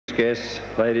guests,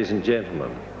 ladies and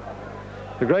gentlemen.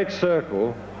 The Great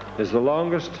Circle is the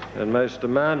longest and most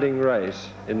demanding race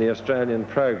in the Australian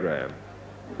program,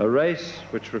 a race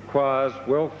which requires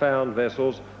well-found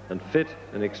vessels and fit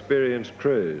and experienced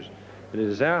crews. It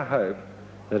is our hope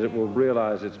that it will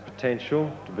realise its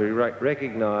potential to be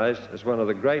recognised as one of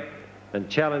the great and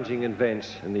challenging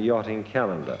events in the yachting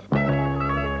calendar.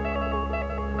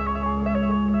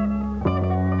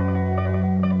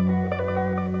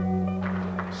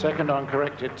 Second on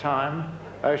corrected time,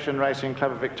 Ocean Racing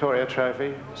Club of Victoria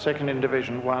Trophy, second in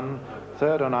Division 1,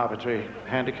 third on arbitrary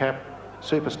handicap,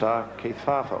 superstar Keith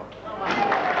Farfel.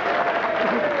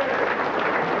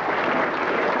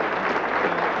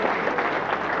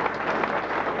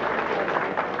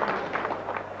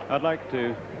 I'd like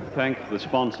to thank the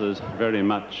sponsors very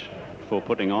much for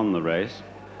putting on the race.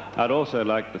 I'd also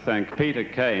like to thank Peter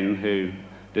Kane, who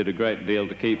did a great deal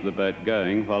to keep the boat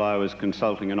going while I was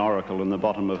consulting an oracle in the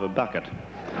bottom of a bucket.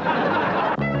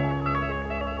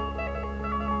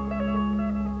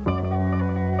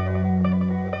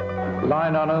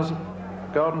 Line honours,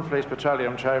 Golden Fleece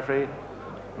Petroleum Trophy,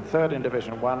 and third in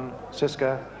Division 1,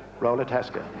 SISKA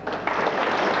Roller-Tasca.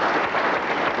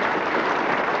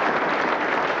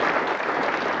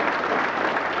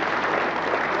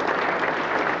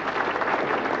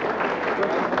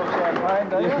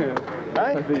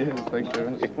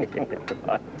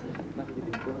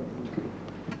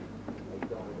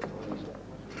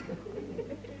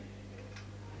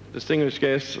 Distinguished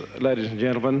guests, ladies and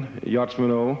gentlemen,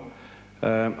 yachtsmen all,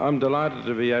 I'm delighted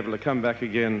to be able to come back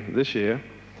again this year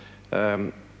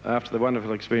after the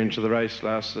wonderful experience of the race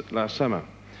last summer.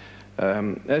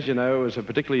 As you know, it was a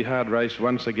particularly hard race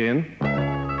once again.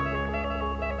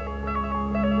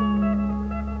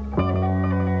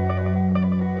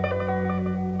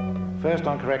 First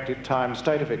on corrected time,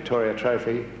 State of Victoria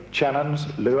Trophy, challenge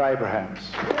Lou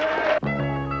Abrahams.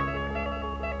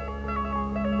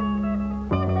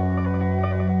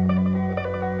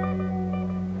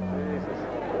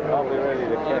 I'll be ready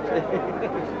to catch it.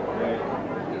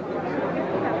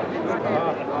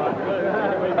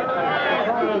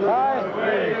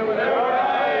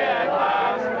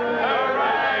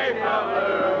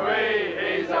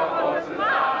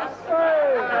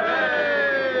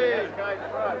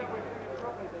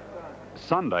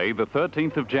 Sunday, the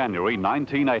 13th of January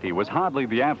 1980, was hardly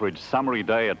the average summery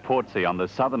day at Portsea on the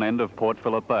southern end of Port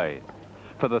Phillip Bay.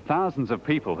 For the thousands of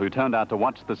people who turned out to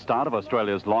watch the start of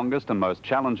Australia's longest and most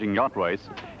challenging yacht race,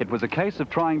 it was a case of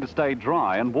trying to stay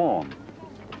dry and warm.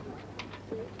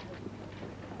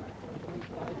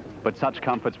 But such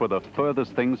comforts were the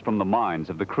furthest things from the minds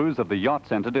of the crews of the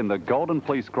yachts entered in the Golden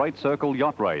Fleece Great Circle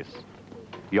Yacht Race.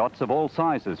 Yachts of all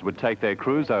sizes would take their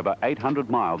crews over 800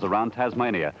 miles around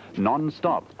Tasmania,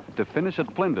 non-stop, to finish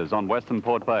at Flinders on Western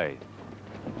Port Bay.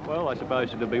 Well, I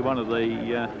suppose it'll be one of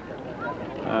the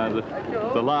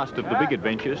last of the big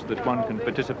adventures that one can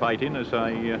participate in as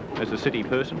a city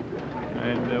person,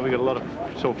 and we got a lot of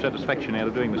self-satisfaction out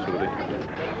of doing this sort of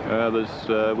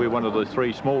thing. We're one of the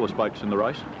three smallest boats in the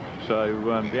race, so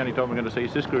the only time we're going to see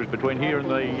SISKA is between here and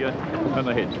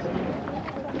the heads.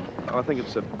 I think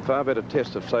it's a far better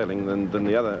test of sailing than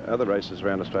the other races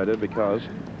around Australia because,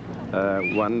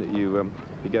 one, you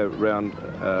go round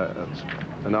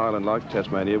an island like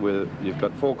Tasmania where you've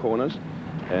got four corners,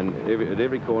 and at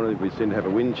every corner we seem to have a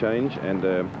wind change and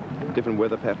different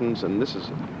weather patterns, and this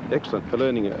is excellent for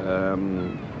learning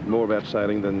more about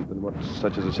sailing than what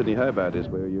such as a Sydney Hobart is,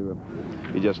 where you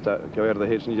just go out of the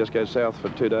heads and you just go south for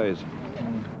 2 days.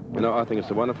 You know, I think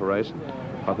it's a wonderful race.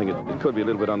 I think it could be a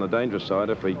little bit on the dangerous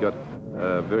side if we got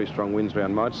very strong winds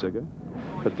around Circle,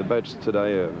 but the boats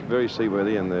today are very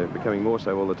seaworthy and they're becoming more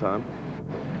so all the time,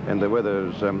 and the weather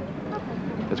is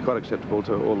it's quite acceptable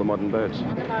to all the modern boats.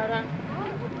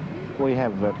 We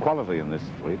have quality in this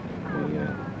fleet. We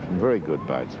some very good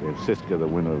boats. We have SISKA, the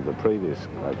winner of the previous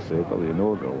Great Circle, the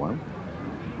inaugural one.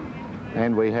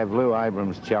 And we have Lou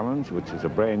Abrahams Challenge, which is a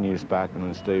brand new Sparkman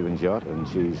and Stevens yacht, and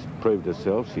she's proved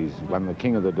herself. She's won the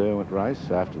King of the Derwent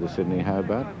race after the Sydney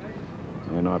Hobart,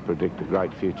 and I predict a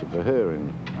great future for her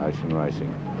in ocean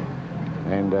racing.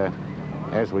 And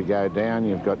as we go down,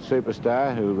 you've got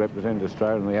Superstar, who represented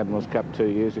Australia in the Admiral's Cup 2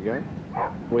 years ago.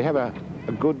 We have a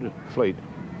good fleet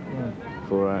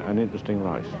for an interesting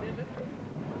race.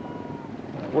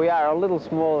 We are a little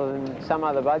smaller than some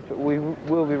other boats, but we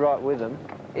will be right with them.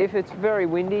 If it's very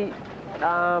windy,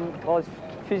 well, it's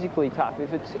physically tough.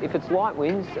 If it's light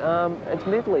winds, it's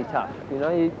mentally tough. You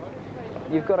know,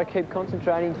 you've got to keep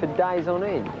concentrating for days on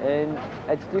end, and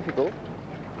it's difficult.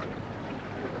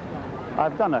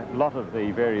 I've done a lot of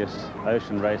the various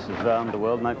ocean races around the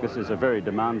world, and I think this is a very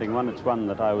demanding one. It's one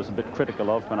that I was a bit critical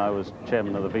of when I was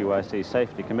chairman of the VYC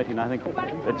Safety Committee, and I think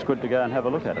it's good to go and have a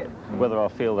look at it. Whether I'll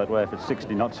feel that way if it's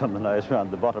 60 knots on the nose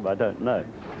around the bottom, I don't know.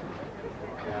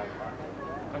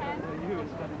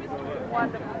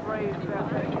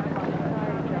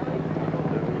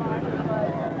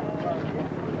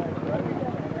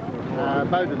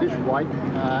 Boat of this weight,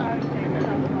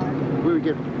 we would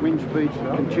get wind speeds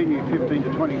continue 15 to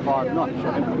 25 knots.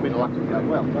 I think with a bit of luck will go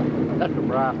well. That's what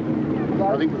we're after.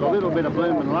 I think with a little bit of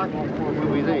bloom and luck,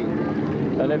 we'll be there.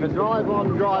 And if it's drive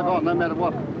on, no matter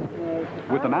what.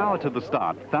 With an hour to the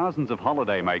start, thousands of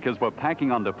holiday makers were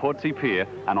packing onto Portsea Pier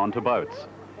and onto boats.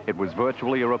 It was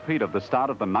virtually a repeat of the start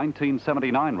of the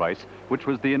 1979 race, which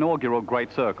was the inaugural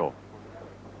Great Circle.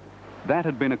 That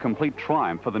had been a complete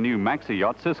triumph for the new maxi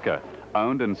yacht SISKA,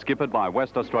 owned and skippered by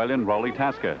West Australian Rolly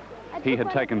Tasker. He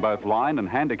had taken both line and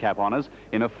handicap honours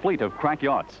in a fleet of crack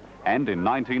yachts, and in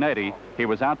 1980 he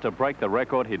was out to break the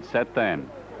record he'd set then.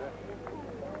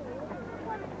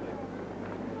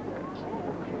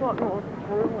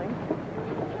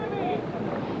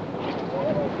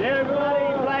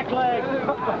 Everybody, black leg.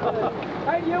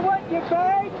 Hey, you want your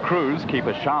bag? Crews keep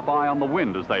a sharp eye on the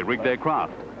wind as they rig their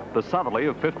craft. The southerly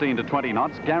of 15 to 20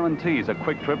 knots guarantees a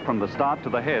quick trip from the start to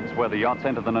the heads where the yachts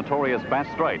enter the notorious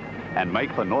Bass Strait and make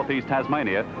for northeast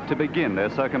Tasmania to begin their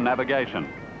circumnavigation.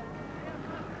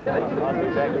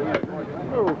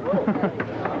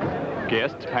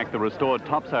 Guests pack the restored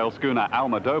topsail schooner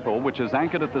Alma-Dopal, which is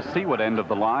anchored at the seaward end of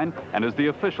the line and is the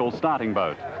official starting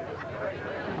boat.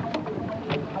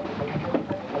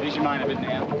 Ease your mind a bit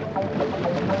now.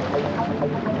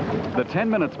 The 10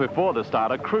 minutes before the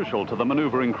start are crucial to the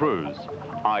manoeuvring crews.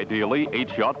 Ideally,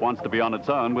 each yacht wants to be on its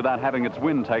own without having its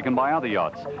wind taken by other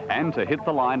yachts, and to hit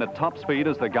the line at top speed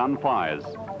as the gun fires.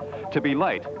 To be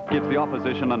late gives the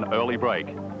opposition an early break,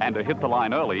 and to hit the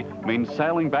line early means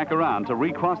sailing back around to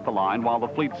recross the line while the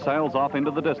fleet sails off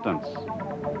into the distance.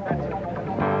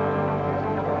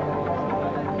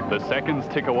 The seconds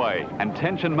tick away, and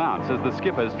tension mounts as the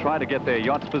skippers try to get their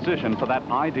yachts positioned for that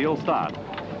ideal start.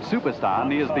 Superstar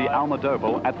nears the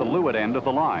Alma-Dopal at the leeward end of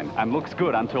the line and looks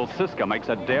good until SISKA makes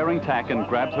a daring tack and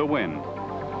grabs her wind.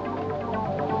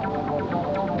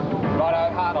 Righto,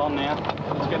 hard on now.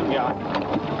 Let's get them going.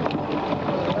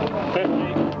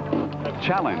 50.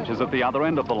 Challenge is at the other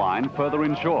end of the line, further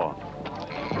inshore.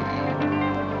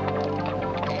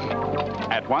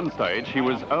 At one stage, she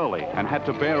was early and had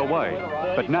to bear away.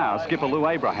 But now, skipper Lou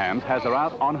Abrahams has her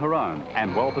out on her own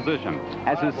and well positioned,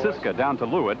 as is SISKA down to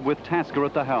leeward with Tasker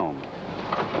at the helm.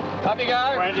 Up you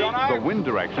go. The wind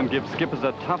direction gives skippers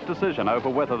a tough decision over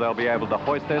whether they'll be able to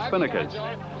hoist their spinnakers.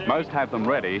 Most have them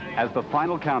ready as the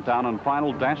final countdown and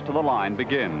final dash to the line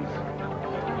begins.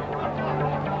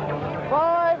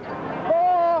 5,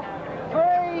 4, 3,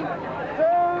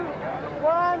 2,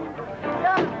 1,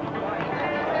 go.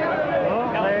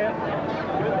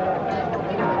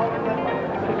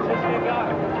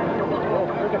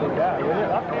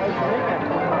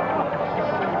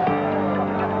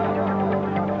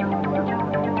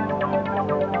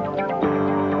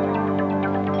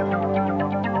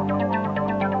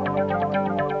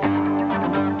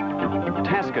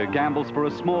 Tasker gambles for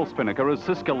a small spinnaker as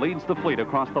SISKA leads the fleet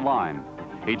across the line.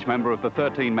 Each member of the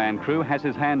 13-man crew has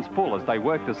his hands full as they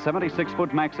work the 76-foot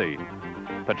maxi.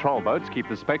 Patrol boats keep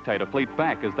the spectator fleet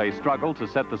back as they struggle to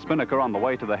set the spinnaker on the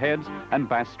way to the heads and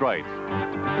Bass Strait.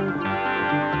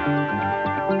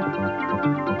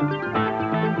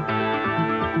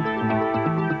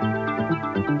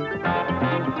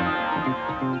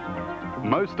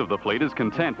 Most of the fleet is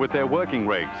content with their working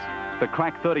rigs. The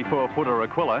crack 34-footer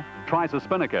Aquila tries a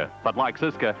spinnaker, but like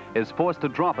SISKA, is forced to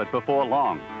drop it before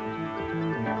long.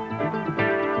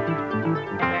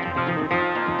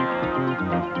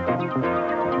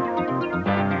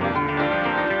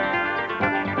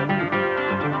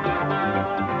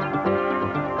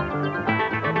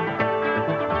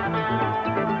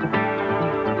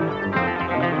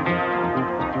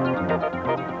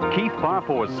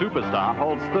 Barfor's Superstar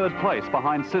holds third place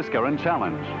behind SISKA and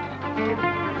Challenge.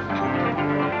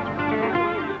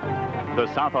 The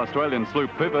South Australian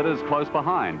sloop Pivot is close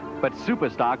behind, but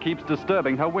Superstar keeps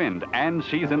disturbing her wind, and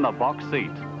she's in the box seat.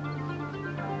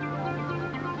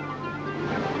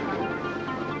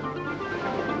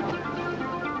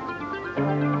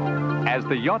 As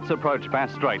the yachts approach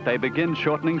Bass Strait, they begin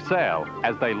shortening sail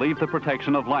as they leave the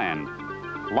protection of land.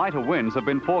 Lighter winds have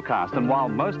been forecast, and while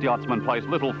most yachtsmen place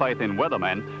little faith in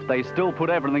weathermen, they still put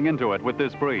everything into it with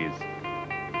this breeze.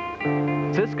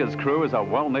 SISKA's crew is a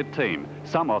well-knit team,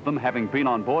 some of them having been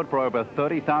on board for over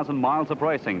 30,000 miles of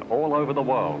racing all over the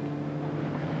world.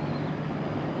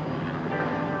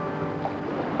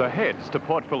 The heads to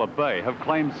Port Phillip Bay have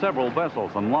claimed several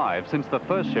vessels and lives since the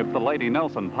first ship, the Lady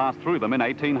Nelson, passed through them in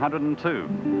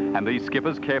 1802. And these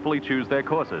skippers carefully choose their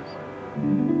courses.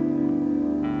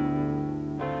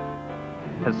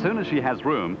 As soon as she has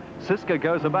room, SISKA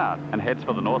goes about and heads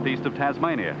for the northeast of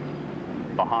Tasmania.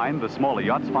 Behind, the smaller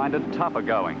yachts find it tougher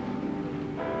going.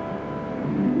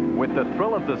 With the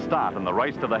thrill of the start and the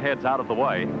race to the heads out of the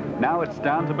way, now it's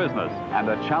down to business and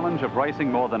a challenge of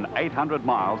racing more than 800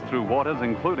 miles through waters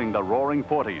including the roaring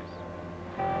 40s.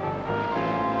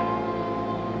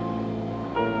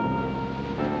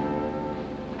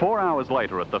 Four hours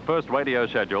later at the first radio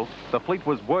schedule, the fleet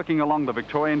was working along the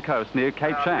Victorian coast near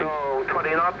Cape Shanks. 20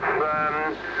 knots,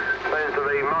 seems to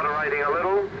be moderating a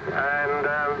little, and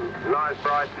nice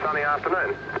bright sunny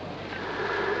afternoon.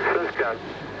 SISKA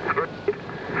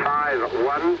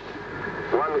 351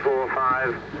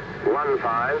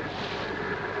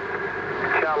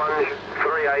 14515. Challenge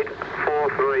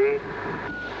 3843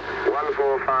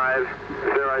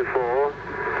 14504.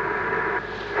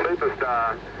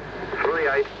 Superstar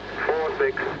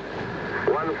 3846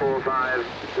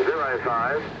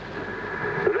 14505.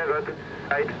 Vivid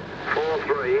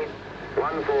 843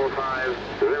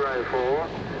 14504.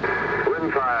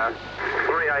 Windfire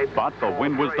 38. But the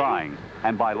wind was dying,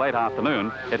 and by late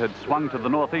afternoon, it had swung to the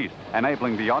northeast,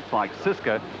 enabling the yachts like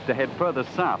SISKA to head further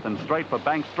south and straight for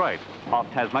Bank Strait, off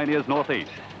Tasmania's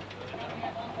northeast.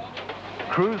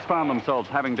 Crews found themselves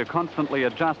having to constantly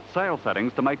adjust sail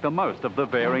settings to make the most of the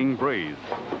varying breeze.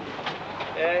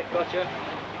 Yeah, gotcha.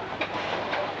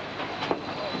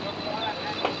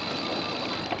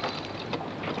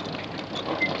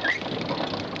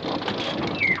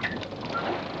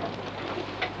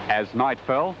 As night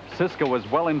fell, SISKA was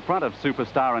well in front of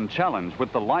Superstar and Challenge,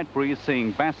 with the light breeze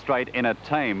seeing Bass Strait in a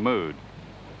tame mood.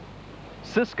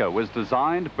 SISKA was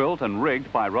designed, built and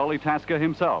rigged by Rolly Tasker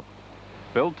himself.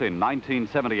 Built in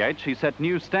 1978, she set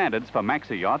new standards for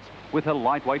maxi yachts with her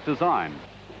lightweight design.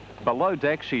 Below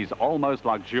deck, she's almost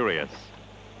luxurious.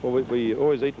 Well, we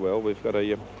always eat well. We've got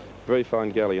a very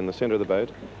fine galley in the centre of the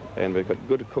boat, and we've got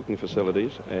good cooking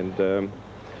facilities, and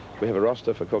we have a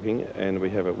roster for cooking, and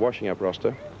we have a washing up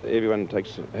roster. Everyone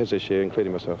has their share,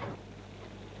 including myself.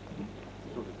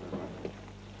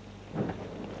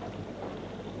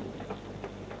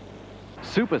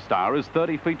 Superstar is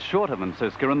 30 feet shorter than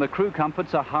SISKA, and the crew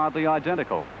comforts are hardly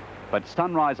identical. But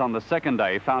sunrise on the second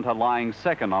day found her lying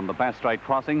second on the Bass Strait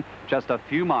crossing, just a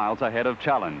few miles ahead of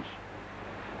Challenge.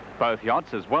 Both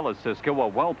yachts, as well as SISKA, were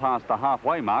well past the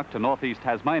halfway mark to northeast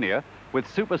Tasmania, with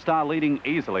Superstar leading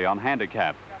easily on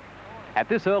handicap. At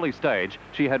this early stage,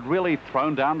 she had really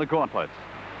thrown down the gauntlet.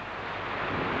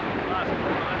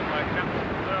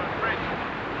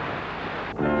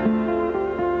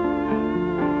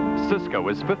 SISKA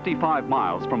was 55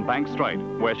 miles from Bank Strait,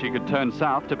 where she could turn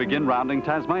south to begin rounding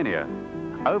Tasmania.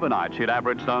 Overnight, she'd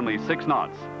averaged only 6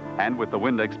 knots, and with the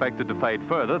wind expected to fade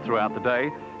further throughout the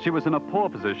day, she was in a poor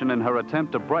position in her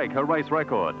attempt to break her race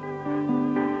record.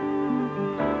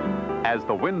 As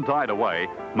the wind died away,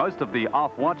 most of the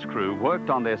off-watch crew worked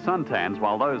on their suntans,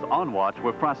 while those on watch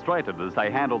were frustrated as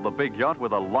they handled the big yacht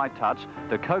with a light touch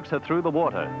to coax her through the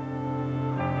water.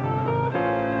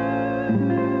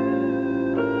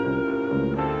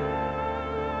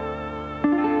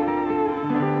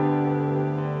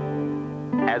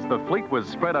 As the fleet was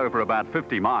spread over about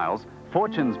 50 miles,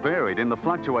 fortunes varied in the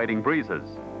fluctuating breezes.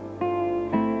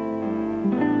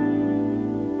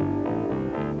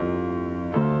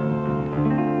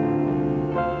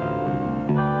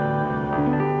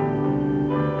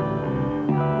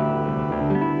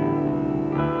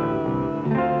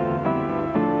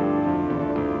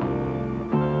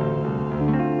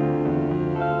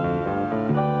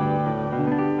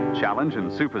 Challenge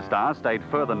and Superstar stayed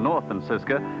further north than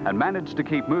SISKA and managed to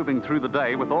keep moving through the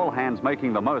day, with all hands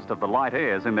making the most of the light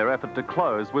airs in their effort to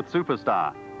close with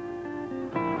Superstar.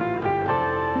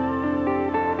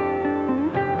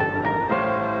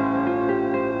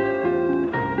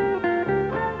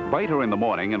 Later in the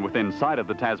morning and within sight of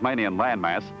the Tasmanian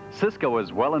landmass, SISKA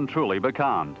was well and truly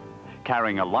becalmed.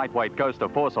 Carrying a lightweight coaster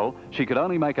foresail, she could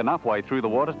only make enough way through the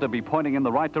water to be pointing in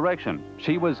the right direction.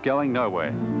 She was going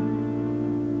nowhere.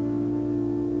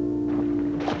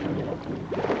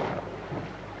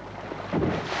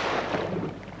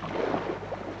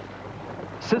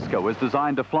 SISKA was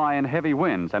designed to fly in heavy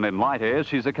winds, and in light airs,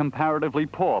 she's a comparatively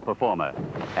poor performer.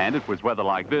 And it was weather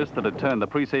like this that had turned the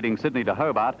preceding Sydney to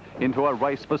Hobart into a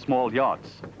race for small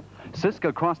yachts.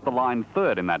 SISKA crossed the line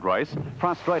third in that race,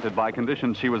 frustrated by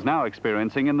conditions she was now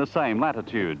experiencing in the same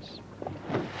latitudes.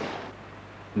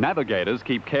 Navigators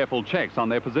keep careful checks on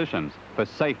their positions. For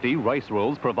safety, race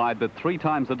rules provide that 3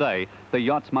 times a day, the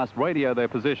yachts must radio their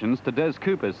positions to Des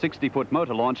Cooper's 60-foot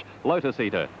motor launch Lotus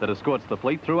Eater that escorts the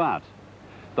fleet throughout.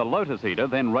 The Lotus Eater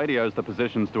then radios the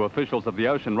positions to officials of the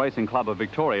Ocean Racing Club of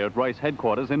Victoria at race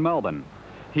headquarters in Melbourne.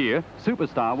 Here,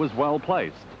 Superstar was well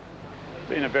placed. It's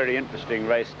been a very interesting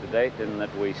race to date in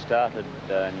that we started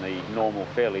in the normal,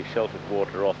 fairly sheltered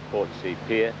water off Portsea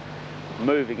Pier,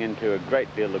 moving into a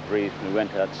great deal of breeze. We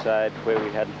went outside where we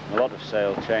had a lot of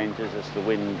sail changes as the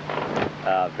wind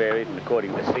varied and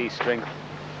according to sea strength.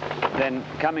 Then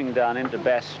coming down into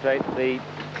Bass Strait, the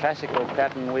classical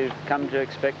pattern we've come to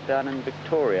expect down in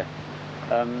Victoria.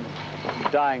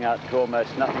 Dying out to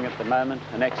almost nothing at the moment,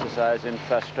 an exercise in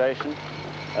frustration.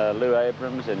 Lou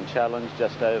Abrams in challenge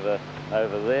just over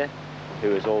there,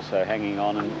 who is also hanging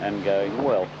on and going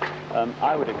well.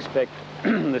 I would expect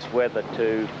this weather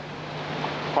to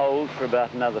hold for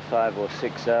about another 5 or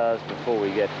 6 hours before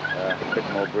we get a bit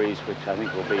more breeze, which I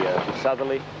think will be a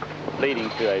southerly, leading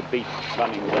to a beat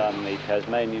running down the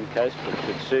Tasmanian coast, which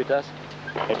should suit us.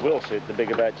 It will suit the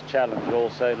bigger boats challenge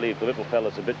also, leave the little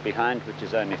fellas a bit behind, which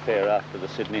is only fair after the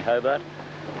Sydney-Hobart.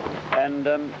 And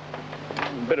a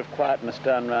bit of quietness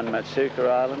down around Matsuka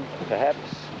Island, perhaps,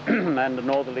 and a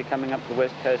northerly coming up the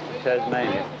west coast of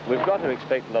Tasmania. We've got to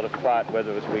expect a lot of quiet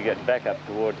weather as we get back up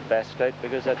towards Bass Strait,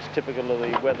 because that's typical of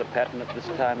the weather pattern at this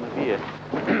time of year.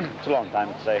 It's a long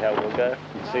time to say how we'll go.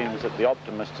 It seems that the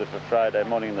optimists are for Friday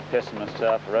morning and the pessimists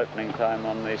are for opening time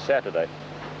on the Saturday.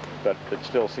 But it's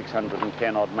still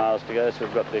 610 odd miles to go, so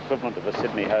we've got the equivalent of a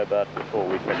Sydney-Hobart before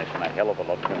we finish, and a hell of a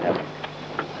lot can happen.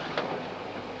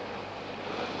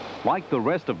 Like the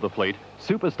rest of the fleet,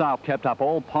 Superstar kept up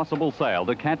all possible sail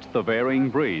to catch the varying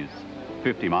breeze.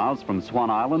 50 miles from Swan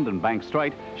Island and Bank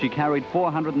Strait, she carried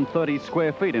 430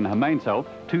 square feet in her mainsail,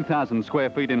 2,000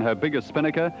 square feet in her biggest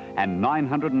spinnaker, and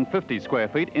 950 square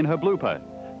feet in her blooper.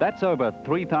 That's over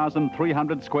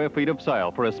 3,300 square feet of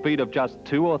sail for a speed of just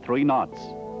 2 or 3 knots.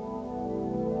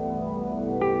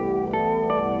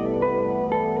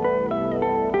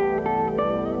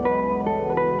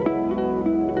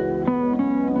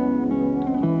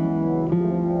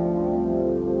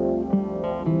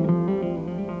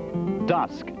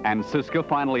 Dusk, and SISKA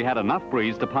finally had enough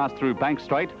breeze to pass through Bank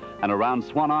Strait and around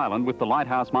Swan Island, with the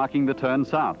lighthouse marking the turn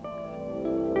south.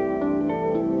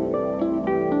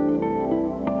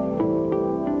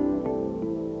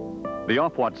 The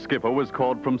off-watch skipper was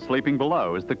called from sleeping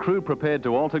below as the crew prepared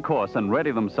to alter course and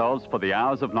ready themselves for the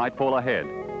hours of nightfall ahead.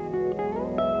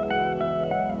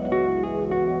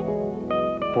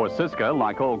 For SISKA,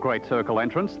 like all Great Circle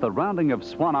entrants, the rounding of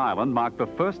Swan Island marked the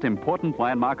first important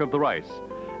landmark of the race.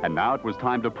 And now it was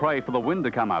time to pray for the wind to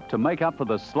come up to make up for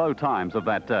the slow times of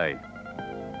that day.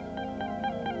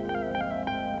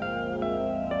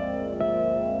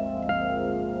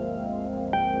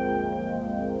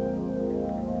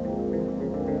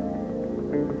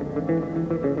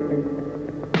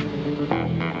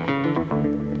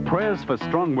 Prayers for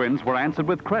strong winds were answered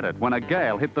with credit when a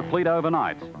gale hit the fleet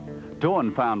overnight.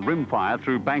 Dawn found rimfire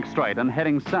through Bank Strait and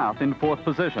heading south in 4th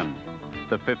position.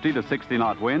 The 50 to 60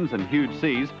 knot winds and huge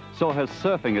seas saw her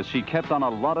surfing as she kept on a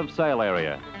lot of sail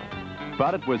area.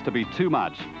 But it was to be too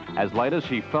much, as later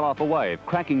she fell off a wave,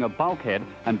 cracking a bulkhead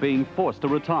and being forced to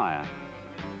retire.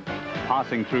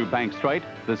 Passing through Bank Strait,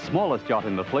 the smallest yacht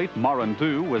in the fleet,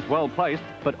 Morandoo, was well placed,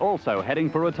 but also heading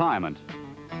for retirement.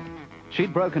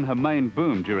 She'd broken her main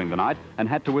boom during the night and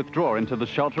had to withdraw into the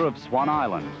shelter of Swan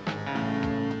Island.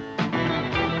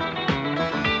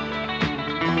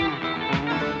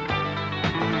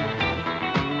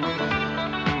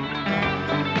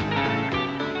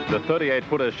 The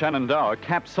 38-footer Shenandoah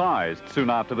capsized soon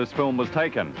after this film was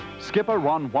taken. Skipper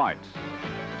Ron White.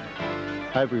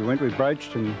 Over we went, we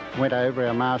broached and went over.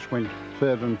 Our mast went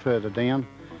further and further down.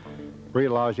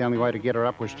 Realised the only way to get her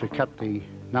up was to cut the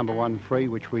 #1 free,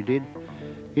 which we did.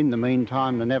 In the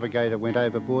meantime, the navigator went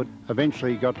overboard.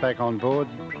 Eventually got back on board,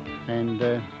 and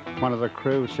one of the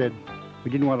crew said,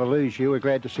 "We didn't want to lose you. We're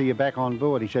glad to see you back on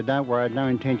board." He said, "Don't worry, I had no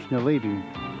intention of leaving."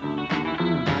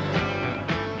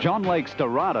 John Lake's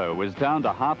Dorado was down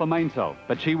to half a mainsail,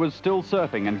 but she was still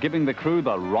surfing and giving the crew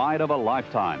the ride of a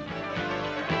lifetime.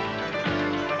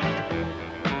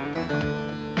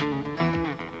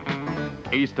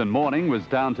 Eastern Morning was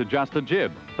down to just a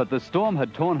jib, but the storm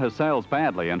had torn her sails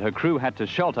badly and her crew had to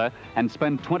shelter and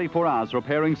spend 24 hours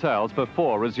repairing sails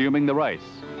before resuming the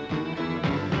race.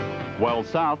 Well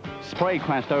south, spray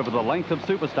crashed over the length of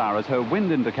Superstar as her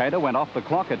wind indicator went off the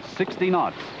clock at 60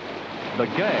 knots. The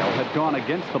gale had gone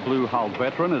against the blue-hulled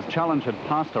veteran as challenge had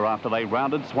passed her after they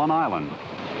rounded Swan Island.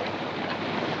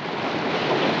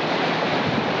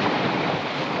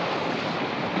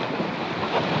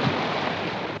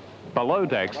 Below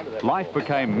decks, life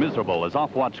became miserable as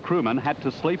off-watch crewmen had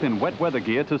to sleep in wet weather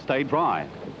gear to stay dry.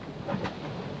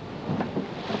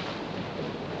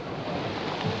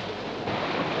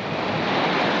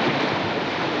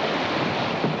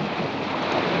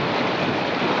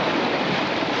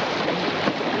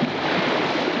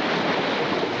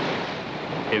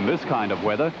 In this kind of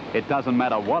weather, it doesn't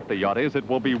matter what the yacht is, it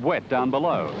will be wet down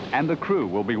below, and the crew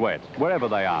will be wet, wherever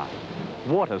they are.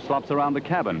 Water slops around the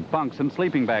cabin, bunks and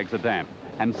sleeping bags are damp,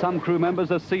 and some crew members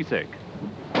are seasick.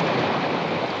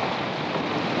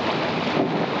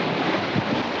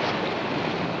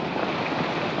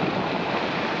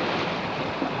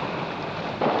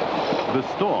 The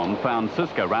storm found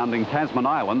SISKA rounding Tasman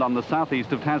Island on the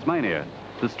southeast of Tasmania.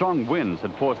 The strong winds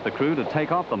had forced the crew to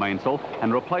take off the mainsail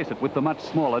and replace it with the much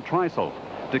smaller trysail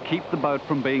to keep the boat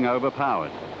from being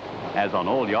overpowered. As on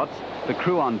all yachts, the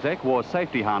crew on deck wore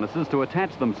safety harnesses to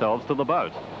attach themselves to the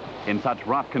boat. In such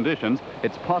rough conditions,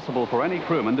 it's possible for any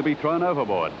crewman to be thrown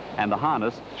overboard, and the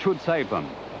harness should save them.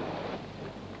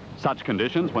 Such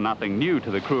conditions were nothing new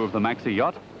to the crew of the maxi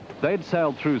yacht. They'd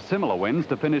sailed through similar winds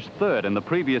to finish third in the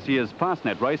previous year's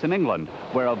Fastnet race in England,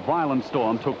 where a violent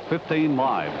storm took 15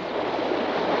 lives.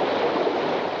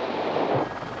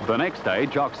 The next day,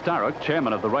 Jock Starrock,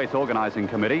 chairman of the race organising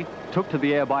committee, took to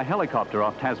the air by helicopter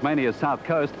off Tasmania's south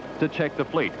coast to check the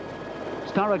fleet.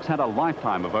 Starrock's had a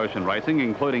lifetime of ocean racing,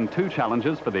 including 2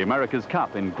 challenges for the America's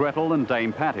Cup in Gretel and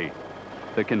Dame Patty.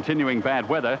 The continuing bad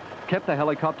weather kept the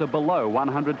helicopter below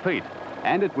 100 feet,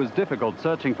 and it was difficult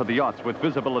searching for the yachts with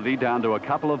visibility down to a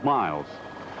couple of miles.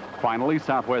 Finally,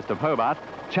 southwest of Hobart,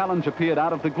 Challenge appeared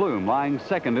out of the gloom, lying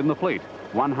second in the fleet,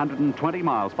 120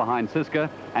 miles behind SISKA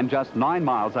and just 9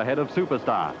 miles ahead of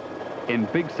Superstar. In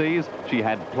big seas, she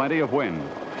had plenty of wind.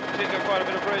 She's got quite a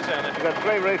bit of breeze down there. She's got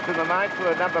 3 reefs in the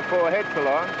mainsail, a number 4 headsail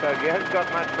on, so she hasn't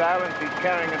got much sail and she's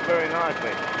carrying it very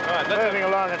nicely. Right, moving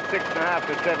along at 6.5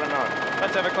 to 7 knots.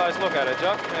 Let's have a close look at it,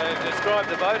 Jock. Describe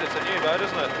the boat. It's a new boat,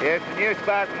 isn't it? Yes, a new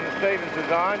Spartan Stevens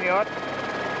design yacht,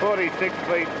 46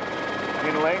 feet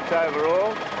in length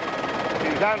overall.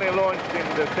 She's only launched in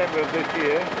December of this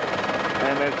year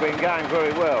and has been going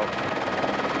very well.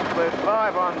 There's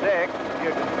 5 on deck, you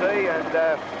can see, and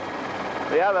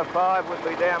the other 5 would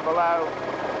be down below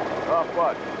off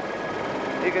watch.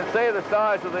 You can see the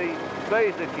size of the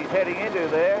seas that she's heading into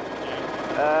there.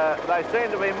 They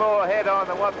seem to be more head-on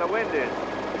than what the wind is.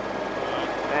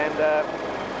 And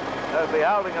they'll be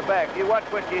holding her back. You watch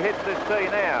when she hits this sea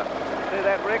now. See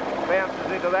that, Rick?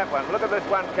 Bounces into that one. Look at this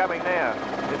one coming now.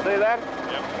 You see that?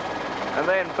 Yep. And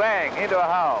then bang, into a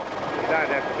hole. You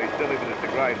don't have to be silly, but it's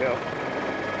a great help.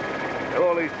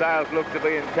 All these sails look to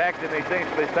be intact and he seems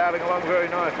to be sailing along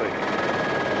very nicely.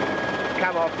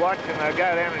 Come off watch and they'll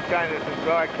go down and change into some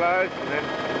dry clothes and then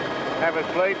have a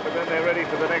sleep, and then they're ready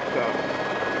for the next time.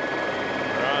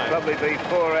 Right. Probably be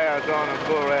 4 hours on and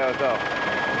 4 hours off.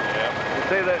 Yep. You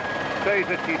see the seas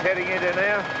that she's heading into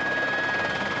now?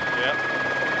 Yep.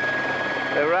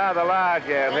 They're rather large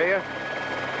out here.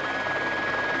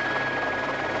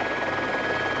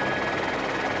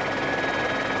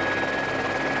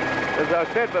 As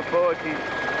I said before, she's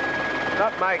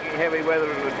not making heavy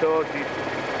weather at all. She's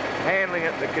handling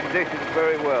it, the conditions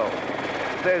very well.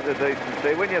 There's a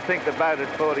decency. When you think the boat is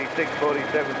 46,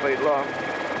 47 feet long,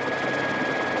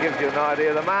 gives you an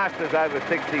idea. The mast is over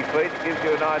 60 feet, gives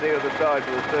you an idea of the size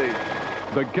of the seas.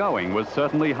 The going was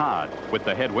certainly hard, with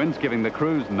the headwinds giving the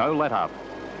crews no let-up.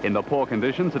 In the poor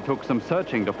conditions, it took some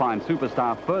searching to find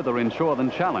Superstar further inshore than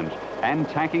Challenge and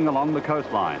tacking along the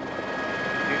coastline.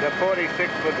 She's a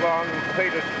 46-foot-long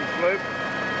Peterson sloop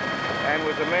and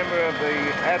was a member of the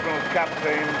Admiral's Cup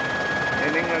team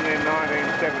in England in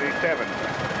 1977.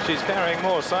 She's carrying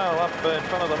more sail up in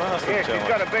front of the mast than Yes, she's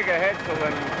got a bigger headsail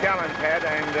than Challenge had,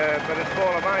 and but a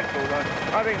smaller mainsail.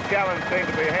 I think Challenge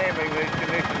seems to be handling these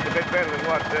conditions a bit better than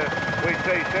what we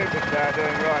see Superstar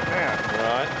doing right now.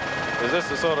 Right. Is this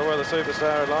the sort of weather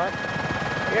Superstar would like?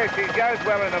 Yeah, she goes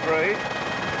well in a breeze,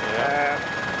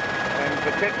 and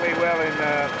particularly well in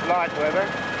light weather.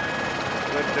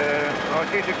 But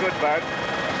she's a good boat.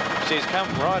 She's come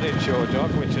right inshore, Jock,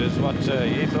 which is what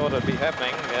you thought would be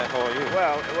happening for you.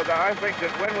 Well, I think that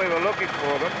when we were looking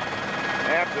for them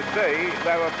out to sea,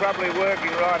 they were probably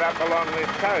working right up along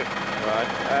this coast. Right.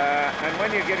 And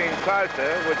when you get in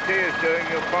closer, what she is doing,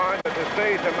 you'll find that the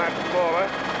seas are much smaller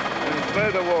and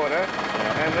smoother water,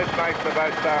 and this makes the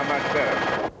boat sail much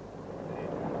better.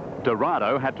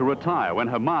 Dorado had to retire when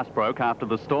her mast broke after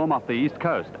the storm off the east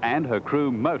coast, and her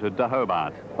crew motored to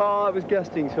Hobart. Oh, it was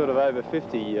gusting sort of over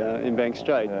 50 in Bank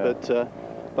Strait, but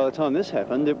by the time this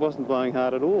happened, it wasn't blowing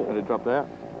hard at all. Had it dropped out?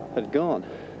 It had gone.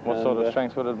 What sort of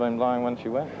strength would it have been blowing when she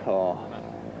went? Oh,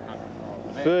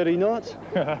 30 knots.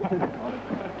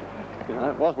 You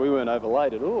know, we weren't over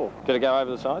late at all. Did it go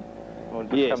over the side?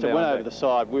 Yes, it went over the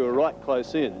side. We were right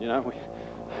close in, you know.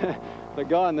 The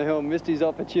guy in the helm missed his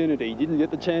opportunity. He didn't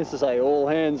get the chance to say all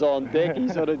hands on deck. He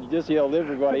sort of just yelled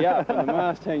everybody up, and the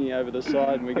mast hanging over the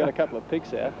side, and we got a couple of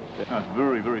picks out. It's a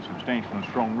very, very substantial and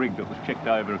strong rig that was checked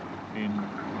over in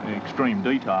extreme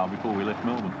detail before we left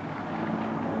Melbourne.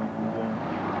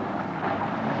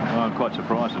 I'm quite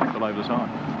surprised that it got over the side.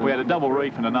 We had a double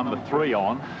reef and a number 3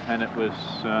 on, and it was,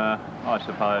 I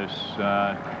suppose,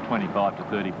 25 to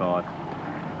 35,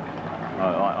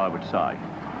 I would say.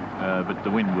 But the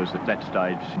wind was at that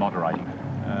stage moderating.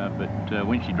 But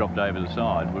when she dropped over the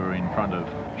side, we were in front of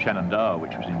Shenandoah,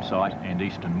 which was in sight, and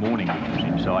Eastern Morning, which was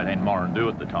in sight, and Morandoo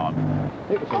at the time.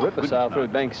 It was a ripper sail through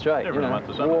Bank Strait, you know,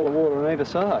 wall of water on either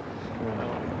side.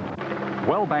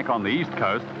 Well back on the east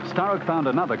coast, Sturrock found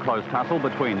another close tussle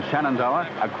between Shenandoah,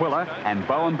 Aquila and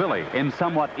Bowen Billy in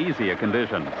somewhat easier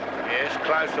conditions. Yes,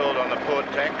 close hauled on the port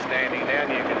tack, standing down.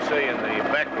 You can see in the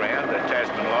background the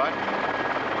Tasman light.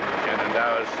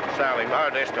 Shenandoah's sailing. I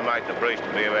would estimate the breeze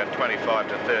to be about 25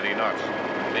 to 30 knots.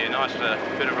 Be a nice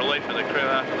bit of relief for the crew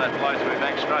after that blow through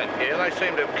Bank Strait. Yeah, they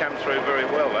seem to have come through very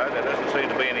well, though. There doesn't seem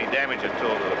to be any damage at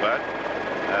all to the boat.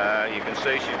 You can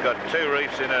see she's got 2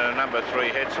 reefs in and a number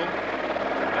 3 headsail.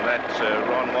 And that's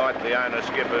Ron White, the owner,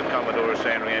 skipper, Commodore of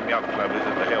Sandringham Yacht Club, is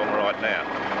at the helm right now.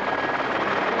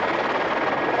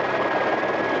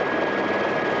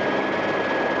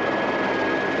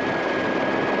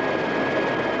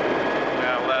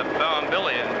 Bowen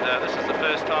Billy, and this is the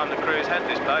first time the crew's had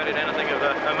this boat in anything of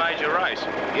a major race.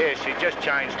 Yeah, she just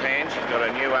changed hands. She's got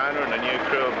a new owner and a new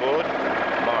crew aboard.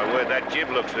 My word, that jib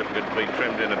looks as if it could be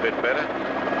trimmed in a bit better.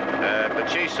 But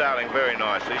she's sailing very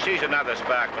nicely. She's another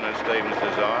Sparkman and Stevens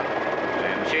design,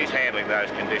 and she's handling those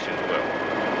conditions well.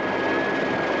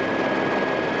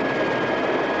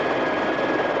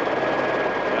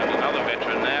 And another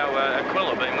veteran now,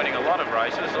 Aquila, been winning a lot of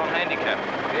races on handicap.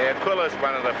 Yeah, Aquila's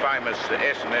one of the famous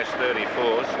S&S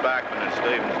 34s, Sparkman and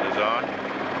Stevens design.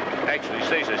 Actually,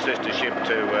 she's a sister ship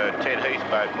to Ted Heath's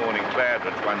boat, Morning Cloud,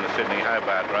 which won the Sydney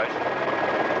Hobart race.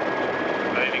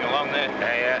 Moving along there.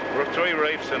 Yeah, 3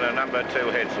 reefs and a number 2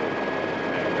 headsail.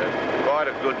 And quite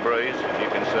a good breeze, as you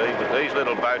can see, but these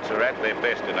little boats are at their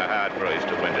best in a hard breeze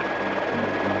to win it.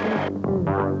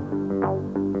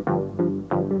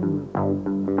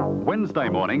 Wednesday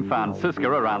morning found SISKA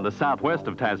around the southwest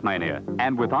of Tasmania,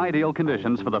 and with ideal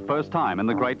conditions for the first time in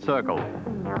the Great Circle.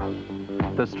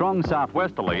 The strong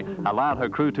southwesterly allowed her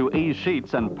crew to ease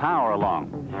sheets and power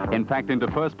along. In fact, into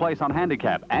first place on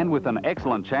handicap, and with an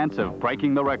excellent chance of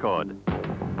breaking the record.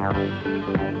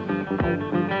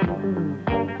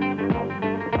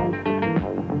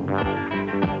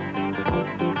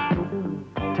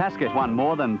 Tasket won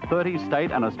more than 30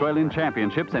 state and Australian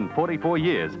championships in 44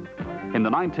 years. In the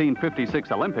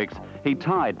 1956 Olympics, he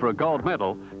tied for a gold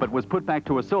medal, but was put back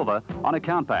to a silver on a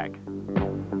countback.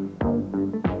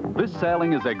 This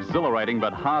sailing is exhilarating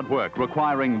but hard work,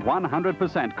 requiring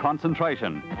 100%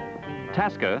 concentration.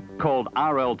 Tasker, called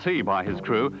RLT by his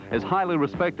crew, is highly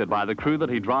respected by the crew that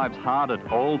he drives hard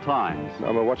at all times.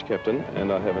 I'm a watch captain,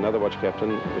 and I have another watch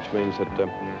captain, which means that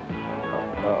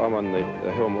I'm on the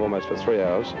helm almost for 3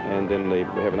 hours, and then we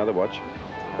have another watch.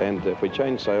 And if we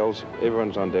change sails,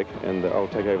 everyone's on deck, and I'll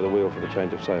take over the wheel for the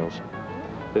change of sails.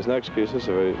 There's no excuses.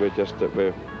 We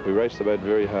race the boat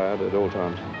very hard at all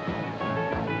times.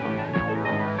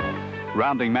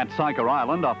 Rounding Matsyker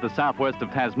Island off the southwest of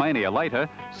Tasmania later,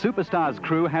 Superstar's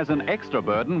crew has an extra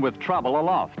burden with trouble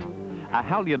aloft. A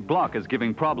halyard block is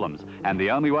giving problems, and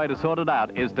the only way to sort it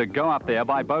out is to go up there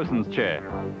by bosun's chair.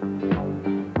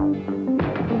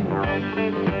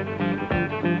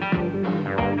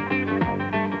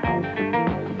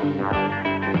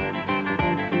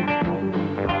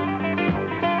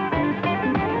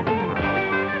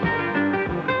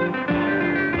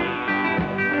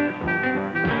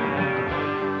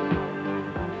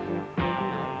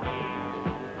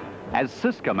 As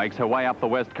SISKA makes her way up the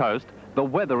west coast, the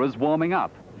weather is warming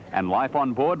up, and life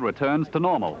on board returns to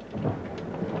normal.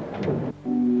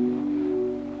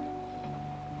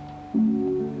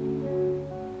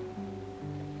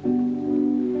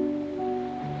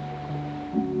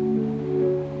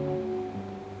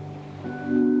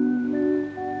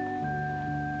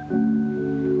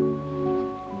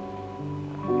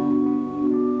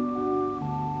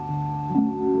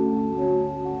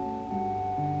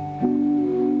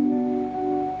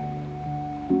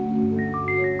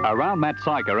 Around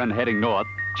Matsyker and heading north,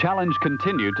 Challenge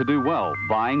continued to do well,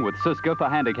 vying with SISKA for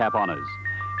handicap honours.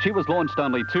 She was launched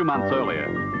only 2 months earlier.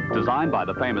 Designed by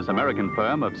the famous American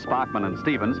firm of Sparkman and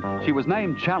Stevens, she was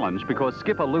named Challenge because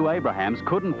skipper Lou Abrahams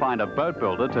couldn't find a boat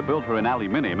builder to build her in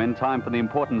aluminium in time for the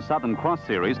important Southern Cross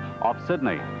Series off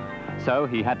Sydney. So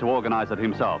he had to organise it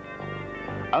himself.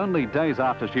 Only days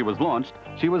after she was launched,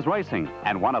 she was racing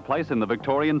and won a place in the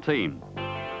Victorian team.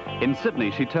 In Sydney,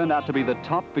 she turned out to be the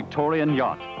top Victorian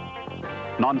yacht.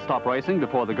 Non-stop racing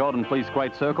before the Golden Fleece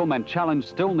Great Circle meant Challenge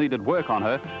still needed work on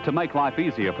her to make life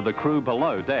easier for the crew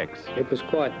below decks. It was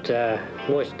quite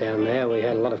moist down there. We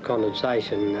had a lot of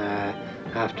condensation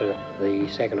after the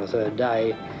second or third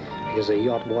day because the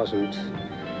yacht wasn't,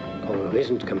 or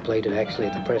isn't completed actually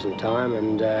at the present time,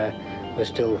 and we're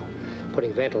still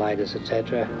putting ventilators,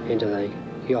 etc., into the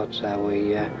yacht, so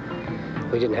we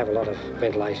didn't have a lot of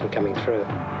ventilation coming through.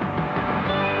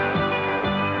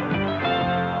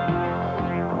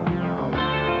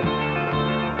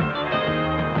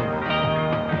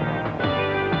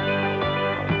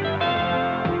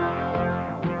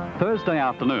 Thursday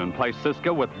afternoon placed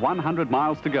SISKA with 100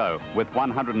 miles to go, with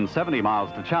 170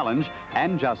 miles to Challenge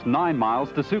and just 9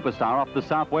 miles to Superstar off the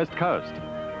southwest coast.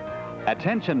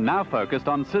 Attention now focused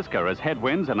on SISKA as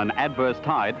headwinds and an adverse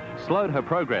tide slowed her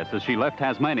progress as she left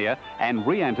Tasmania and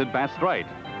re-entered Bass Strait.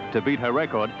 To beat her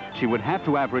record, she would have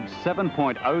to average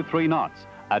 7.03 knots,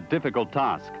 a difficult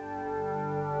task.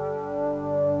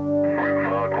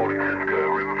 Rimfire calling SISKA,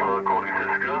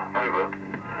 over.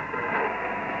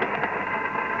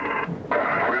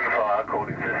 Rimfire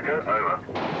calling SISKA, over.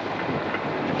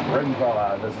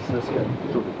 Rimfire, this is SISKA.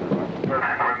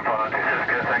 Rimfire to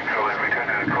SISKA, thanks for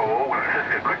returning the call.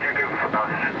 SISKA, could you give us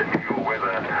your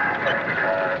weather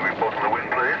report on the wind,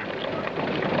 please?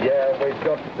 Yeah, we've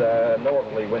got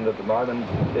northerly wind at the moment.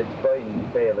 It's been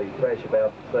fairly fresh,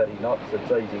 about 30 knots.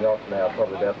 It's easing off now,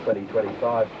 probably about 20,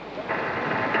 25.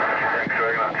 Thanks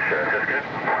very much, SISKA.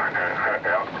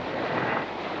 Out.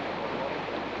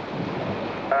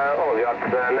 All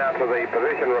yachts now to the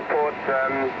position report.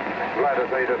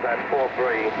 Latest meters at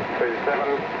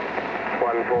 4327,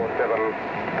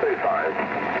 14725.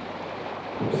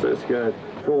 SISKA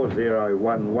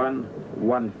 4011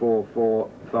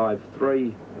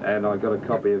 14453, and I got a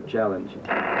copy of Challenge. SISKA,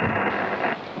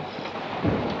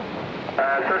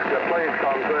 please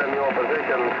confirm your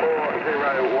position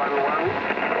 4011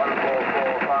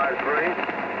 14453.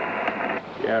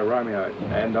 Yeah, Romeo,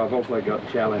 and I've also got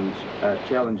Challenge at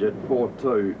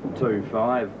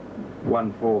 4225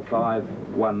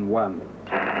 14511.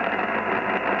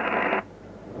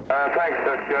 Thanks,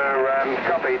 SISKA.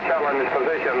 Copy Challenge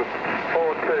position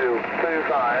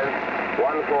 4225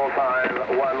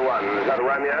 14511. Is that a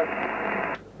Romeo?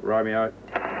 Romeo.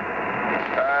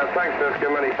 Thanks, SISKA.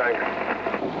 Many thanks.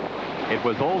 It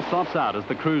was all stops out as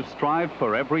the crews strived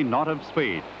for every knot of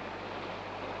speed.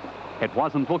 It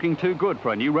wasn't looking too good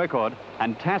for a new record,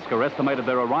 and Tasker estimated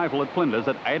their arrival at Flinders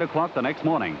at 8 o'clock the next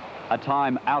morning, a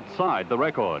time outside the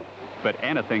record. But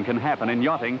anything can happen in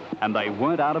yachting, and they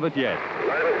weren't out of it yet.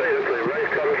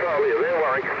 Race control, you there,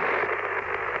 Warwick?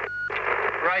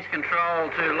 Race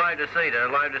control to low to cedar.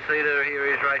 Low to cedar, here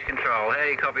is race control. How do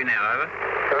you copy now, over?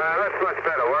 That's much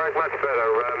better, Warwick, much better.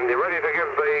 You ready to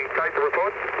take the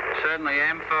report? Certainly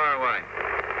am. Fire away.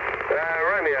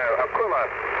 Romeo, Aquila,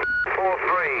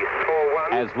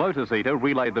 4341. As Lotus Eater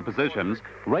relayed the positions,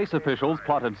 race officials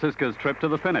plotted SISKA's trip to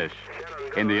the finish.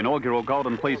 In the inaugural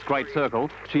Golden Fleece Great Circle,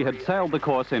 she had sailed the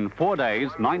course in 4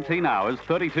 days, 19 hours,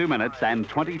 32 minutes and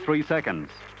 23 seconds.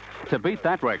 To beat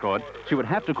that record, she would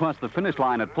have to cross the finish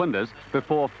line at Flinders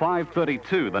before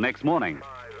 5:32 the next morning.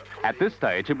 At this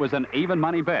stage, it was an even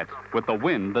money bet, with the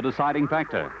wind the deciding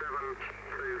factor.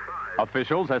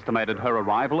 Officials estimated her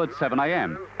arrival at 7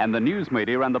 a.m, and the news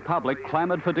media and the public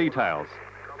clamoured for details.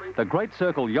 The Great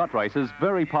Circle Yacht Race is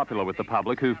very popular with the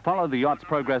public, who follow the yacht's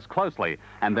progress closely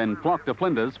and then flock to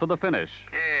Flinders for the finish.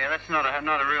 Yeah, that's not a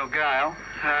real gale.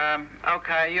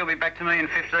 OK, you'll be back to me in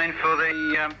 15 for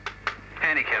the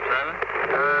handicaps, over.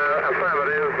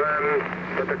 Affirmative.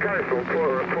 But the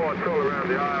coastal reports all around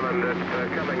the island that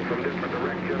coming from different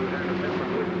directions and a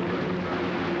different wind.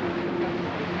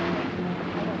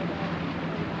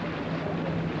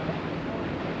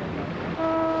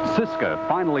 SISKA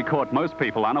finally caught most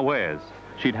people unawares.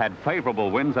 She'd had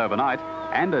favourable winds overnight,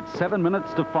 and at 7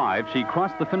 minutes to 5, she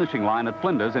crossed the finishing line at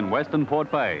Flinders in Western Port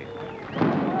Bay.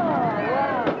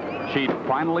 She'd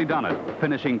finally done it,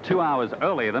 finishing 2 hours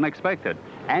earlier than expected,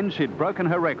 and she'd broken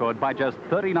her record by just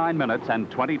 39 minutes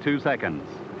and 22 seconds.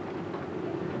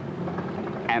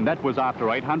 And that was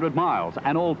after 800 miles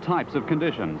and all types of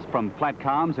conditions, from flat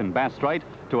calms in Bass Strait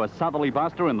to a southerly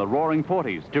buster in the roaring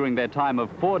 40s during their time of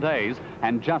 4 days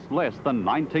and just less than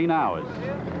 19 hours.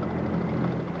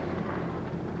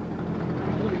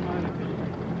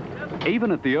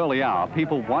 Even at the early hour,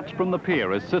 people watched from the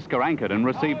pier as SISKA anchored and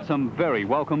received some very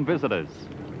welcome visitors.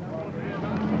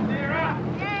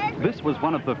 This was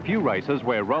one of the few races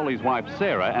where Rowley's wife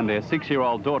Sarah and their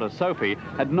 6-year-old daughter Sophie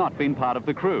had not been part of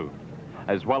the crew.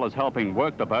 As well as helping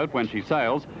work the boat when she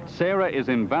sails, Sarah is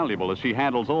invaluable as she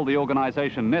handles all the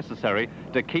organisation necessary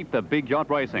to keep the big yacht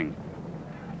racing.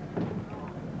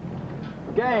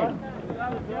 Gang,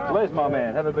 where's my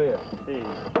man? Have a beer.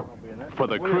 For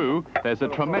the crew, there's a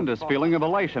tremendous feeling of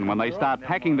elation when they start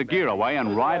packing the gear away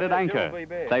and ride at anchor.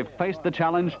 They've faced the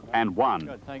challenge and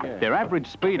won. Their average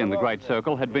speed in the Great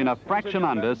Circle had been a fraction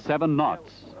under 7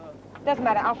 knots. Doesn't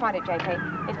matter, I'll find it,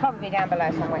 JP. It's probably down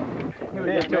below somewhere.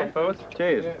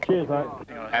 Cheers. Cheers, mate.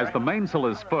 As the mainsail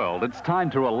is furled, it's time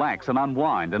to relax and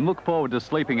unwind and look forward to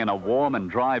sleeping in a warm and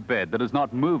dry bed that is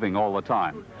not moving all the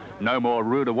time. No more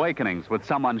rude awakenings with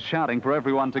someone shouting for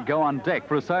everyone to go on deck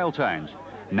for a sail change.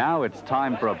 Now it's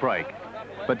time for a break.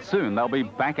 But soon they'll be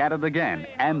back at it again,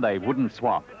 and they wouldn't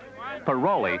swap. For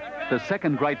Rowley, the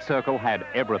second Great Circle had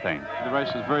everything. The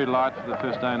race was very light for the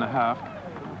first day and a half,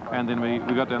 and then we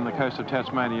got down the coast of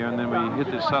Tasmania, and then we hit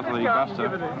this southerly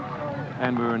buster,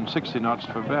 and we were in 60 knots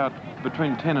for about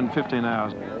between 10 and 15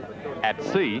 hours. At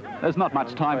sea, there's not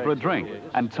much time for a drink,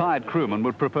 and tired crewmen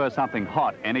would prefer something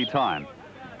hot any time.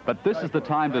 But this is the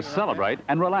time to celebrate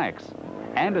and relax.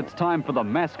 And it's time for the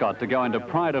mascot to go into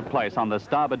pride of place on the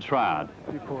starboard shroud.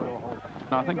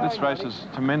 Now, I think this race is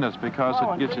tremendous because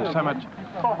it gives you so much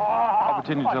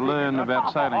opportunity to learn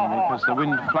about sailing, because the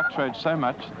wind fluctuates so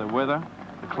much, the weather,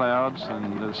 the clouds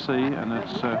and the sea, and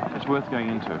it's worth going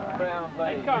into.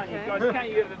 Hey, go on, you guys. Can't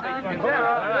you ever beat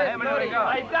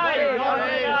Hey, Dave!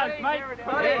 Mate!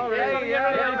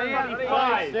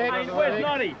 Where's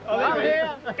Noddy? I'm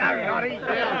here. Go, Noddy.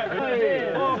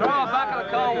 Throw a bucket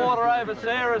of cold water over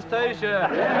Sarah's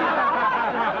T-shirt.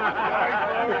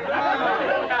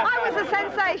 I was a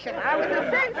sensation. I was a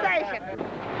sensation.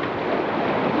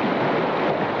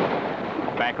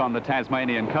 Back on the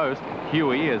Tasmanian coast,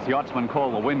 Huey, as yachtsmen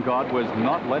call the wind god, was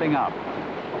not letting up.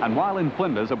 And while in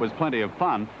Flinders it was plenty of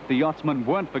fun, the yachtsmen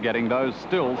weren't forgetting those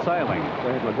still sailing.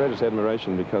 They had my greatest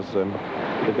admiration because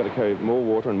they've got to carry more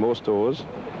water and more stores,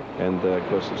 and of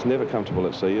course it's never comfortable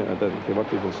at sea. I don't care what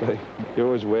people say. You're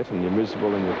always wet and you're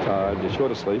miserable and you're tired, you're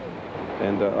short of sleep,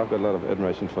 and I've got a lot of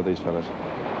admiration for these fellas.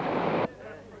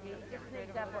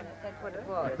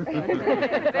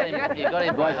 You got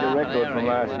him by your record from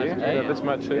last year. Yeah, this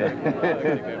much here.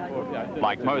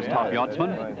 Like most top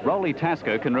yachtsmen, Rowley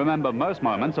Tasker can remember most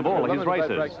moments of all his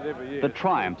races. The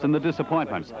triumphs and the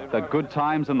disappointments, the good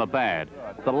times and the bad,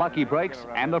 the lucky breaks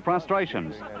and the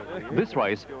frustrations. This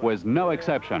race was no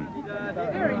exception.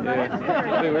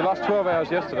 Yeah. We lost 12 hours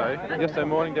yesterday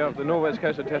morning down at the northwest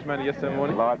coast of Tasmania yesterday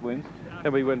morning. Light winds.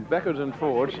 And we went backwards and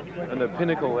forwards, and the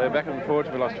pinnacle there, backwards and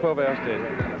forwards, we lost 12 hours dead.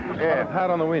 Yeah,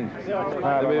 hard on the wind.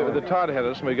 The tide had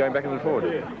us, and we were going backwards and forwards.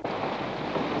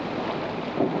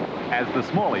 As the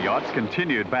smaller yachts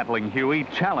continued battling Huey,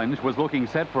 Challenge was looking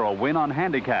set for a win on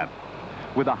handicap.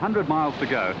 With 100 miles to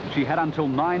go, she had until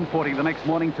 9:40 the next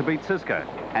morning to beat SISKA,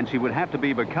 and she would have to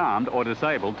be becalmed or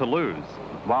disabled to lose,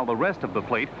 while the rest of the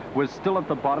fleet was still at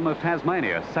the bottom of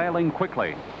Tasmania, sailing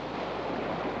quickly.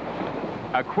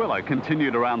 Aquila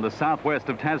continued around the southwest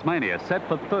of Tasmania, set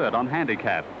for third on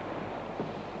handicap.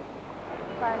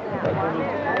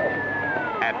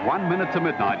 At 1 minute to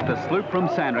midnight, the sloop from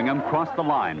Sandringham crossed the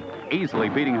line, easily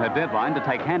beating her deadline to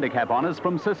take handicap honours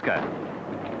from SISKA.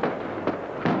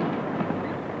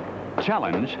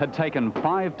 Challenge had taken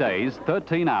 5 days,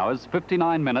 13 hours,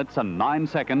 59 minutes and 9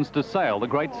 seconds to sail the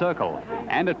Great Circle,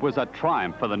 and it was a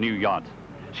triumph for the new yacht.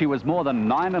 She was more than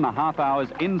 9.5 hours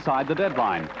inside the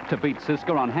deadline to beat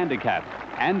SISKA on handicap,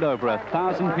 and over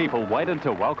 1,000 people waited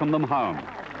to welcome them home.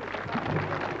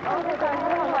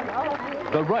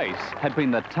 The race had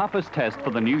been the toughest test for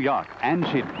the new yacht, and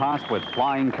she'd passed with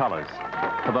flying colours.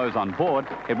 For those on board,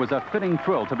 it was a fitting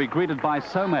thrill to be greeted by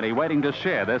so many waiting to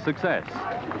share their success.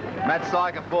 Matt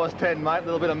Syker, Force 10, mate. A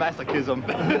little bit of masochism.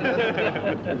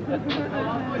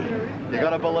 You got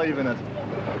to believe in it.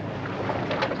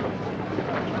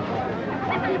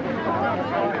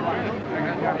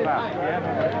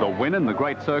 The win in the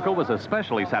Great Circle was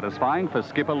especially satisfying for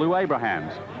skipper Lou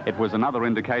Abrahams. It was another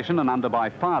indication, and under by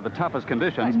far the toughest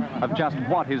conditions, of just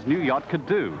what his new yacht could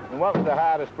do. And what was the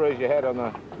hardest breeze you had on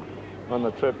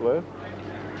the trip, Lou?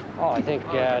 Oh, I think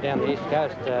down the east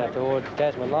coast towards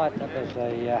Tasman Light, that was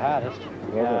the hardest.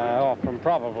 From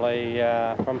probably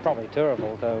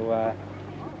Turrible to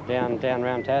down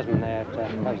around Tasman there.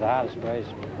 That was the hardest breeze.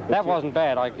 That wasn't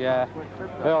bad. Like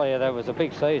earlier, there was a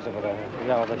big season, but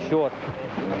the short,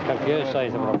 confused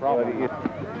season was a problem.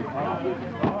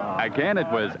 Again, it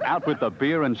was out with the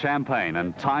beer and champagne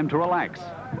and time to relax.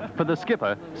 For the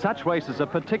skipper, such races are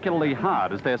particularly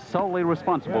hard as they're solely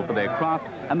responsible for their craft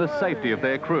and the safety of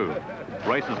their crew.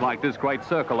 Races like this Great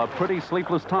Circle are pretty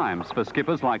sleepless times for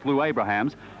skippers like Lou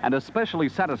Abrahams, and especially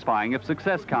satisfying if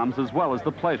success comes as well as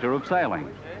the pleasure of sailing.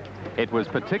 It was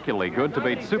particularly good to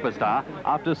beat Superstar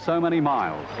after so many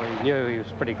miles. We knew he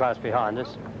was pretty close behind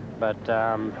us, but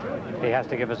he has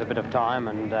to give us a bit of time,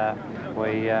 and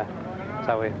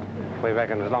so we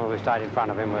reckon as long as we stayed in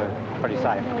front of him, we're pretty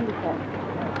safe.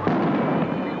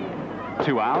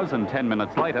 2 hours and 10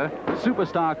 minutes later,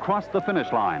 Superstar crossed the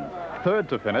finish line. Third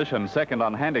to finish and second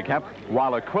on handicap,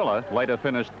 while Aquila later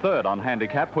finished third on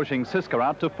handicap, pushing SISKA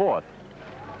out to fourth.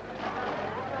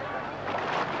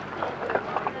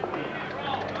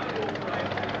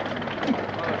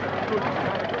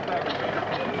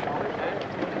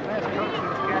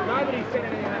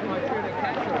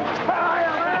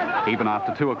 Even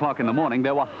after 2 o'clock in the morning,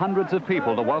 there were hundreds of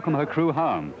people to welcome her crew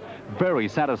home. Very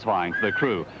satisfying for the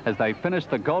crew as they finished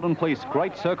the Golden Fleece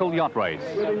Great Circle Yacht Race.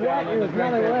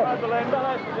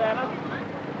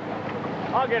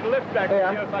 I'll get a lift back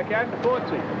with you if I can to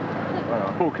Portsea.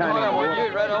 I don't want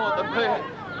you, Red, I want the beer.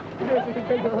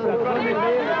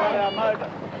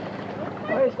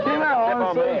 Where's Timo? I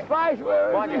want to see his face. Where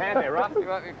is he? Mind your hand there, Russ. You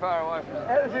won't be far away from it.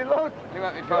 How does he look? You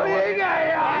won't be far away.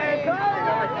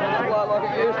 Doesn't blow like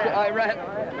it used to. Hey, Rat.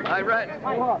 Hey, Rat.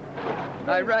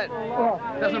 Hey, Rat.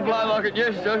 Doesn't blow like it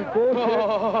used to.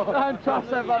 Don't toss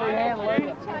that bloody handle.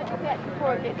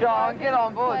 John, get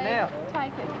on board now.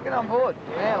 Take it. Get on board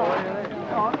now.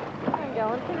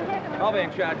 I'll be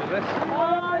in charge of this.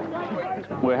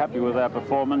 We're happy with our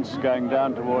performance going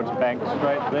down towards Bank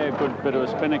Straight there. Good bit of a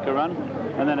spinnaker run.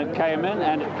 And then it came in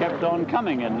and it kept on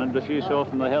coming in. And as you saw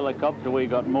from the helicopter, we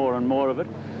got more and more of it.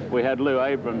 We had Lou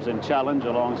Abrams in challenge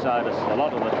alongside us a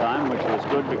lot of the time, which was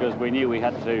good because we knew we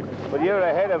had to... But you were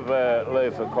ahead of Lou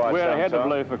for quite some time. We were ahead of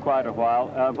Lou for quite a while.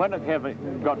 When it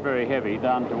got very heavy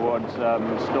down towards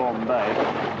Storm Bay,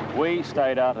 we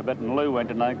stayed out a bit and Lou went,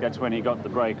 and I think that's when he got the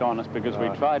break on us because we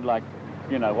tried like,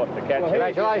 you know, what to catch.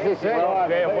 Congratulations, sir. Well,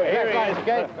 here he is,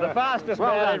 the fastest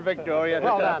man in Victoria.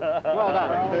 Well done. Well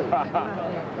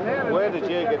done. Where did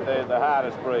you get the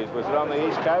hardest breeze? Was it on the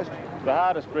east coast? The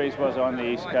hardest breeze was on the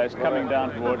east coast, coming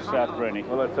down towards South Bruni.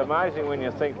 Well, it's amazing when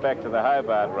you think back to the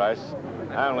Hobart race,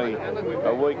 only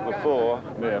a week before,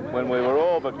 when we were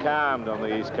all but calmed on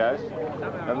the east coast,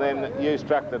 and then you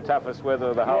struck the toughest weather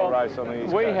of the whole race on the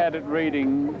east coast. We had it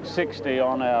reading 60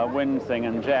 on our wind thing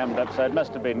and jammed up, so it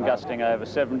must have been gusting over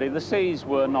 70. The seas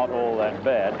were not all that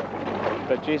bad,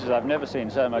 but Jesus, I've never seen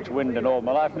so much wind in all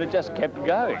my life, and it just kept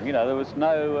going. You know, there was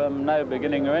no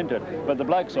beginning or end to it, but the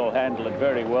blokes all handled it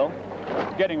very well.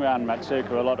 Getting around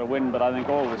Matsuka, a lot of wind, but I think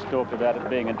all this talk about it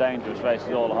being a dangerous race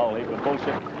is all a whole heap of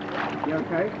bullshit. You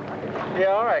okay?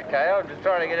 Yeah, I'm okay. I'm just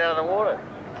trying to get out of the water.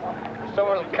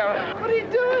 Someone will come. What are you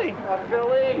doing? I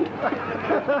fell in.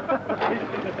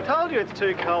 I told you it's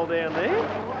too cold down there.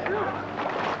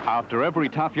 After every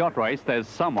tough yacht race, there's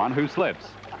someone who slips,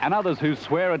 and others who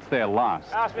swear it's their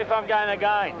last. Ask me if I'm going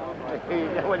again.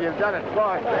 Well, you've done it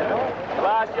twice now.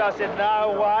 Last year I said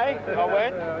no way. I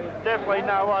went. Definitely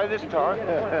no way this time.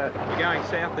 You're going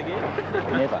south again?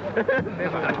 Never.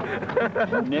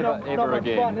 Never, ever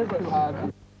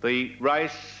again. The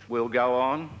race will go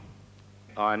on.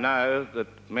 I know that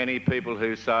many people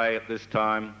who say at this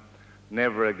time,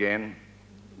 never again,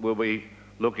 will be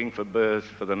looking for berths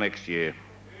for the next year.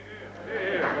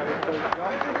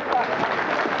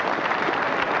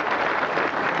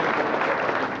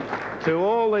 To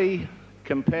all the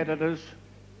competitors,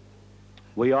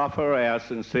 we offer our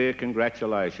sincere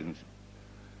congratulations.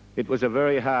 It was a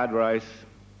very hard race,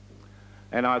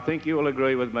 and I think you will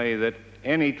agree with me that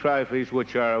any trophies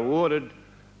which are awarded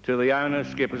to the owners,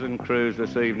 skippers and crews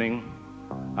this evening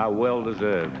are well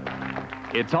deserved.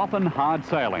 It's often hard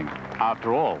sailing.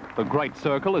 After all, the Great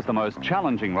Circle is the most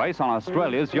challenging race on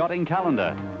Australia's yachting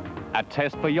calendar. A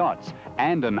test for yachts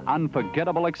and an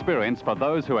unforgettable experience for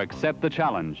those who accept the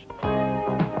challenge.